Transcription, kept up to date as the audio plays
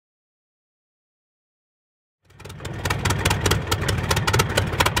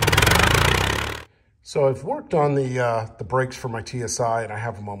So I've worked on the brakes for my TSI and I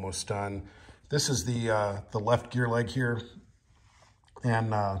have them almost done. This is the left gear leg here.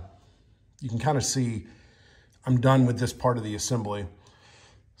 And you can kind of see I'm done with this part of the assembly.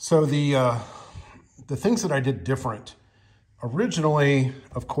 So the things that I did different, originally,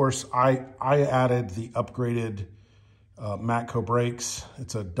 of course, I added the upgraded Matco brakes.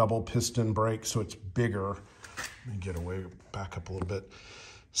 It's a double piston brake, so it's bigger. Let me get away, back up a little bit.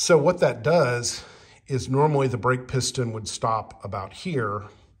 So what that does is normally the brake piston would stop about here,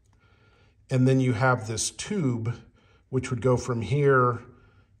 and then you have this tube which would go from here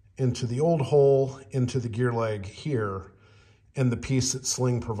into the old hole into the gear leg here, and the piece that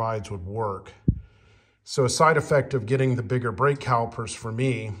Sling provides would work. So a side effect of getting the bigger brake calipers for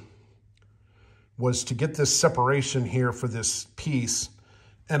me was to get this separation here for this piece.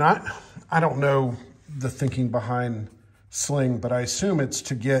 And I don't know the thinking behind Sling, but I assume it's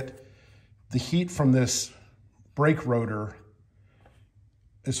to get the heat from this brake rotor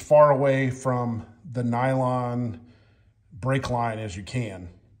as far away from the nylon brake line as you can.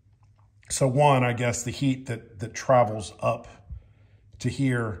 So one, I guess the heat that travels up to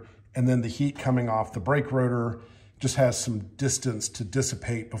here, and then the heat coming off the brake rotor just has some distance to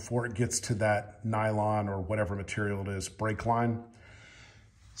dissipate before it gets to that nylon or whatever material it is, brake line.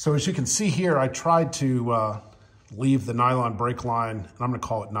 So as you can see here, I tried to leave the nylon brake line, and I'm gonna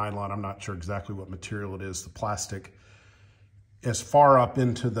call it nylon, I'm not sure exactly what material it is, the plastic, as far up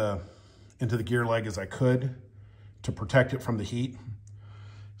into the gear leg as I could to protect it from the heat.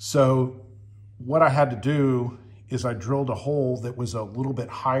 So what I had to do is I drilled a hole that was a little bit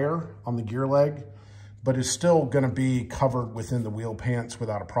higher on the gear leg, but is still gonna be covered within the wheel pants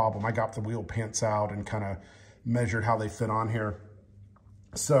without a problem. I got the wheel pants out and kind of measured how they fit on here.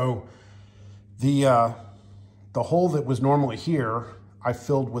 So the hole that was normally here, I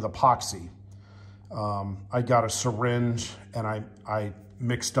filled with epoxy. I got a syringe and I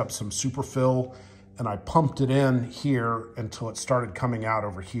mixed up some superfill and I pumped it in here until it started coming out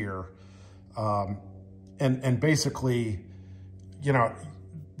over here. And basically, you know,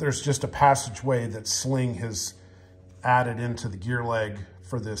 there's just a passageway that Sling has added into the gear leg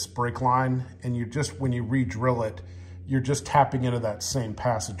for this brake line. And you just, when you re-drill it, you're just tapping into that same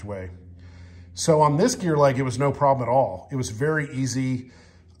passageway. So on this gear leg, it was no problem at all. It was very easy.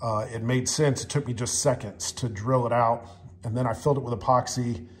 It made sense. It took me just seconds to drill it out. And then I filled it with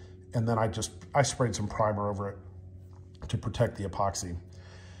epoxy. And then I sprayed some primer over it to protect the epoxy.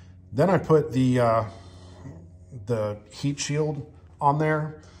 Then I put the heat shield on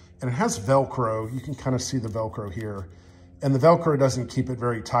there, and it has Velcro. You can kind of see the Velcro here. And the Velcro doesn't keep it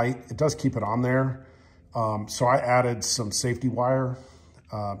very tight. It does keep it on there. So I added some safety wire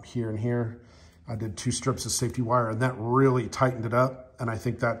here and here. I did 2 strips of safety wire, and that really tightened it up. And I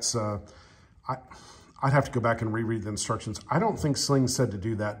think that's, I'd have to go back and reread the instructions. I don't think Sling said to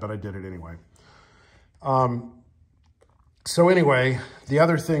do that, but I did it anyway. So anyway, the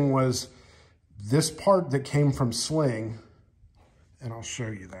other thing was this part that came from Sling, and I'll show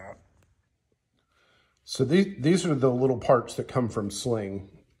you that. So these are the little parts that come from Sling.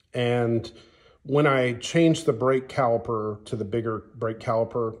 And when I changed the brake caliper to the bigger brake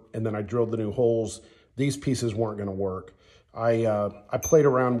caliper, and then I drilled the new holes, these pieces weren't gonna work. I played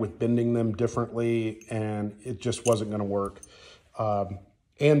around with bending them differently, and it just wasn't gonna work.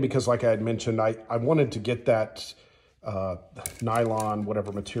 And because, like I had mentioned, I wanted to get that nylon,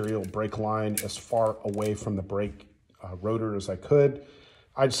 whatever material, brake line as far away from the brake rotor as I could.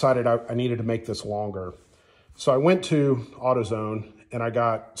 I decided I needed to make this longer. So I went to AutoZone and I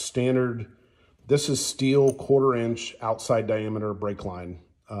got standard, this is steel 1/4 inch outside diameter brake line.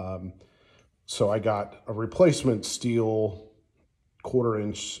 So I got a replacement steel 1/4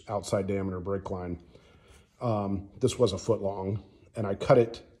 inch outside diameter brake line. This was 1 foot long, and I cut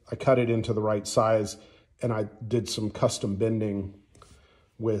it into the right size, and I did some custom bending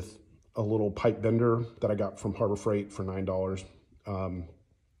with a little pipe bender that I got from Harbor Freight for $9.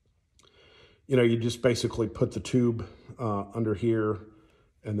 You know, you just basically put the tube under here,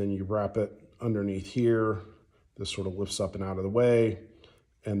 and then you wrap it underneath here. This sort of lifts up and out of the way,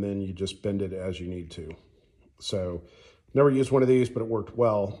 and then you just bend it as you need to. So never used one of these, but it worked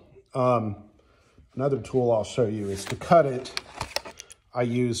well. Another tool I'll show you is to cut it. I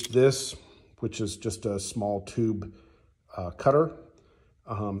used this, which is just a small tube cutter.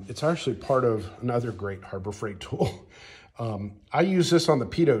 It's actually part of another great Harbor Freight tool. I use this on the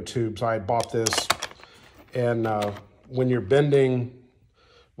pitot tubes. I bought this, and when you're bending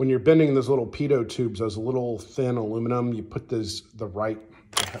those little pitot tubes, those little thin aluminum, you put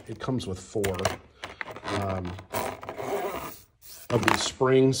it comes with 4. of these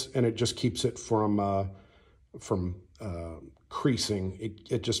springs, and it just keeps it from creasing.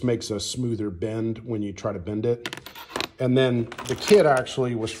 It just makes a smoother bend when you try to bend it. And then the kit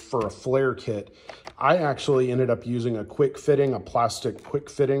actually was for a flare kit. I actually ended up using a quick fitting, a plastic quick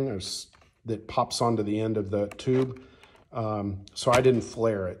fitting that pops onto the end of the tube. So I didn't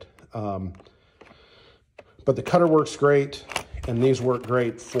flare it. But the cutter works great, and these work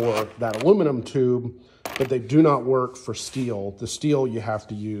great for that aluminum tube, but they do not work for steel. The steel, you have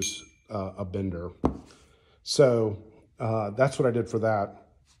to use a bender. So that's what I did for that.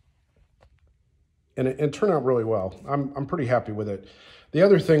 And it turned out really well. I'm pretty happy with it. The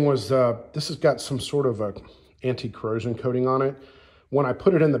other thing was this has got some sort of a anti-corrosion coating on it. When I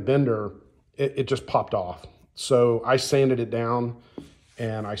put it in the bender, it just popped off. So I sanded it down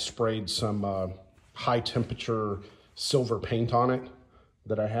and I sprayed some high temperature silver paint on it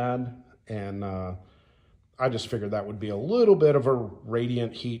that I had. And I just figured that would be a little bit of a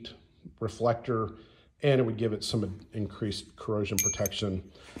radiant heat reflector, and it would give it some increased corrosion protection.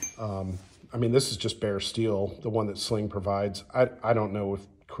 I mean, this is just bare steel, the one that Sling provides. I don't know if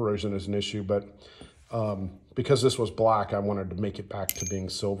corrosion is an issue, but because this was black, I wanted to make it back to being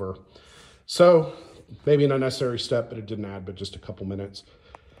silver. So maybe an unnecessary step, but it didn't add but just a couple minutes.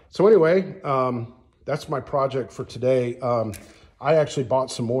 So anyway, that's my project for today. I actually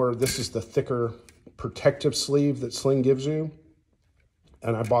bought some more. This is the thicker protective sleeve that Sling gives you.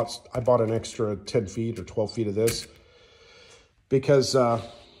 And I bought an extra 10 feet or 12 feet of this because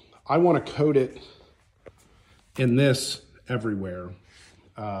I want to coat it in this everywhere.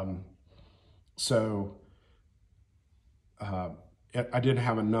 I didn't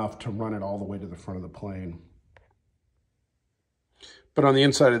have enough to run it all the way to the front of the plane. But on the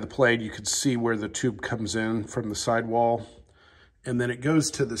inside of the plane, you could see where the tube comes in from the sidewall. And then it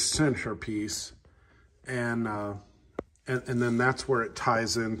goes to the centerpiece. And then that's where it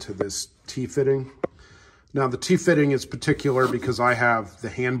ties into this T-fitting. Now the T-fitting is particular because I have the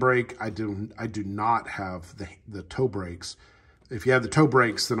handbrake. I do not have the toe brakes. If you have the toe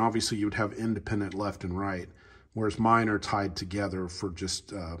brakes, then obviously you would have independent left and right, whereas mine are tied together for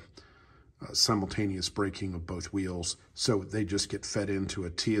just simultaneous braking of both wheels. So they just get fed into a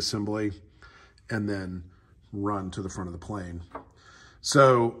T-assembly and then run to the front of the plane.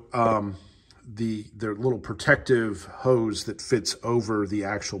 So the little protective hose that fits over the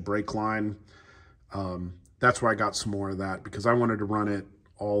actual brake line, that's where I got some more of that because I wanted to run it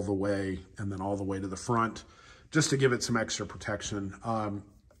all the way and then all the way to the front just to give it some extra protection.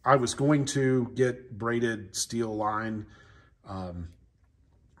 I was going to get braided steel line and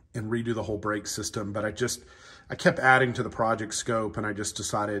redo the whole brake system, but I kept adding to the project scope and I just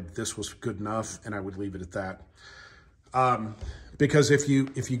decided this was good enough and I would leave it at that. Because if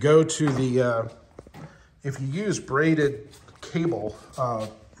you go to the, if you use braided cable,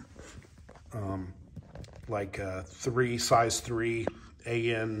 like size 3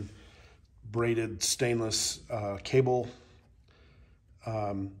 AN braided stainless cable,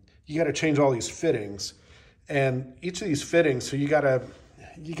 you got to change all these fittings, and each of these fittings, so you got to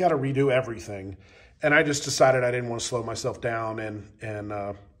redo everything. And I just decided I didn't want to slow myself down and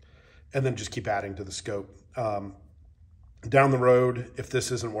then just keep adding to the scope. Down the road, if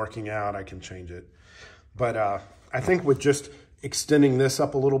this isn't working out, I can change it. But I think with just extending this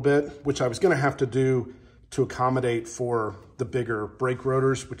up a little bit, which I was going to have to do to accommodate for the bigger brake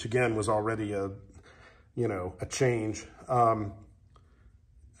rotors, which again was already a change. I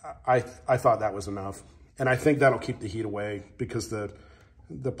thought that was enough. And I think that'll keep the heat away because the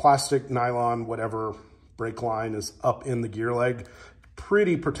plastic, nylon, whatever brake line is up in the gear leg,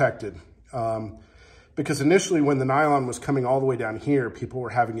 pretty protected. Because initially when the nylon was coming all the way down here, people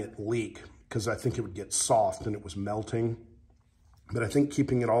were having it leak because I think it would get soft and it was melting. But I think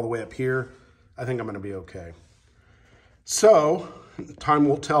keeping it all the way up here, I think I'm going to be okay. So time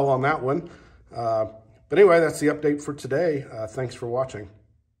will tell on that one. But anyway, that's the update for today. Thanks for watching.